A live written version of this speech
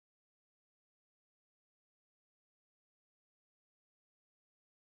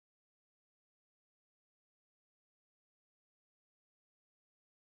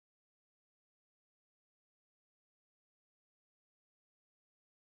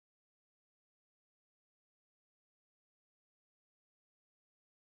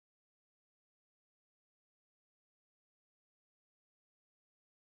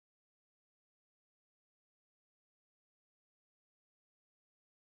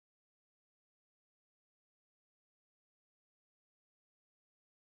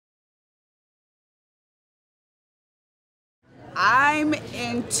I'm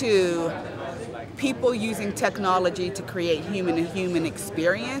into people using technology to create human-to-human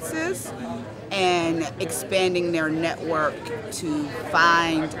experiences and expanding their network to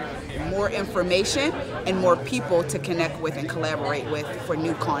find more information and more people to connect with and collaborate with for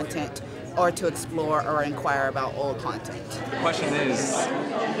new content or to explore or inquire about old content. The question is,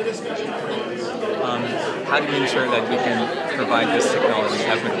 how do we ensure that we can provide this technology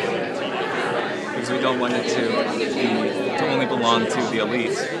equitably? Because we don't want it to only belong to the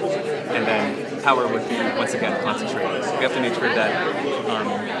elite, and then power would be once again concentrated. We have to make sure that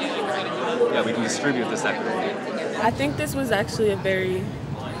we can distribute this equitably. I think this was actually a very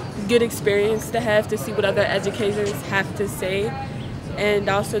good experience to see what other educators have to say. And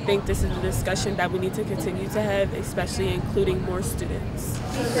I also think this is a discussion that we need to continue to have, especially including more students.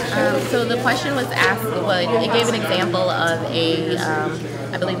 So the question was asked, it gave an example of a,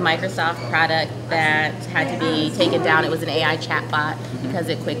 I believe, Microsoft product that had to be taken down. It was an AI chatbot because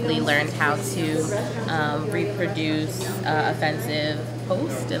it quickly learned how to reproduce offensive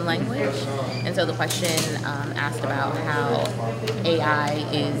posts and language. And so the question asked about how AI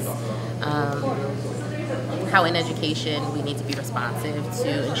is how in education we need to be responsive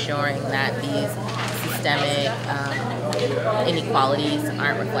to ensuring that these systemic inequalities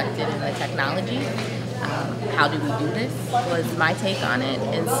aren't reflected in the technology. How do we do this was my take on it.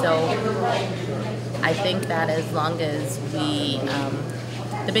 And so I think that as long as we,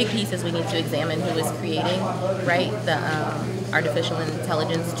 the big piece is we need to examine who is creating, right, the artificial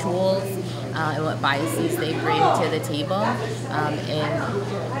intelligence tools and what biases they bring to the table, and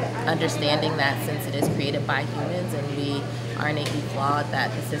understanding that since it is created by humans and we are innately flawed,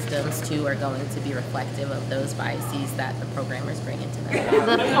 that the systems too are going to be reflective of those biases that the programmers bring into them.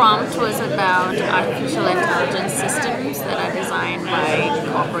 The prompt was about artificial intelligence systems that are designed by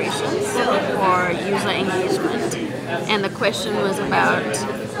corporations for user engagement. And the question was about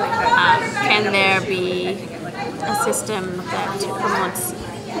can there be a system that promotes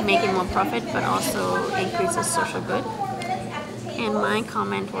making more profit but also increases social good? And my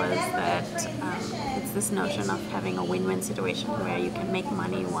comment was that it's this notion of having a win-win situation where you can make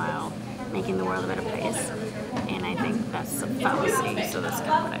money while making the world a better place. And I think that's a fallacy, so that's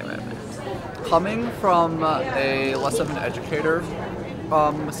kind of what I wrote about. Coming from a less of an educator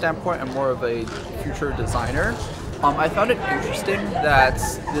standpoint and more of a future designer, I found it interesting that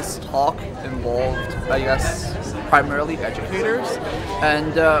this talk involved, I guess, primarily educators.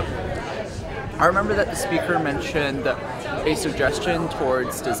 And I remember that the speaker mentioned a suggestion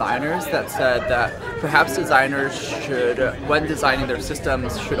towards designers that said that perhaps designers should, when designing their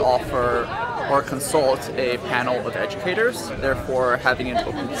systems, should offer or consult a panel of educators, therefore having an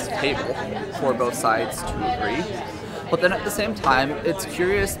open table for both sides to agree. But then at the same time, it's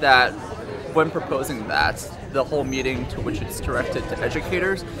curious that when proposing that, the whole meeting to which it's directed to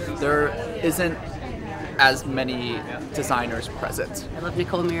educators, there isn't as many designers present. I love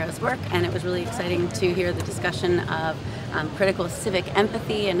Nicole Mira's work, and it was really exciting to hear the discussion of critical civic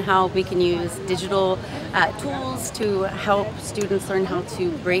empathy and how we can use digital tools to help students learn how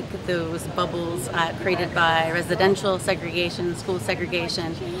to break those bubbles created by residential segregation, school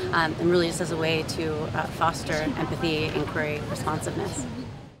segregation, and really just as a way to foster empathy, inquiry, responsiveness.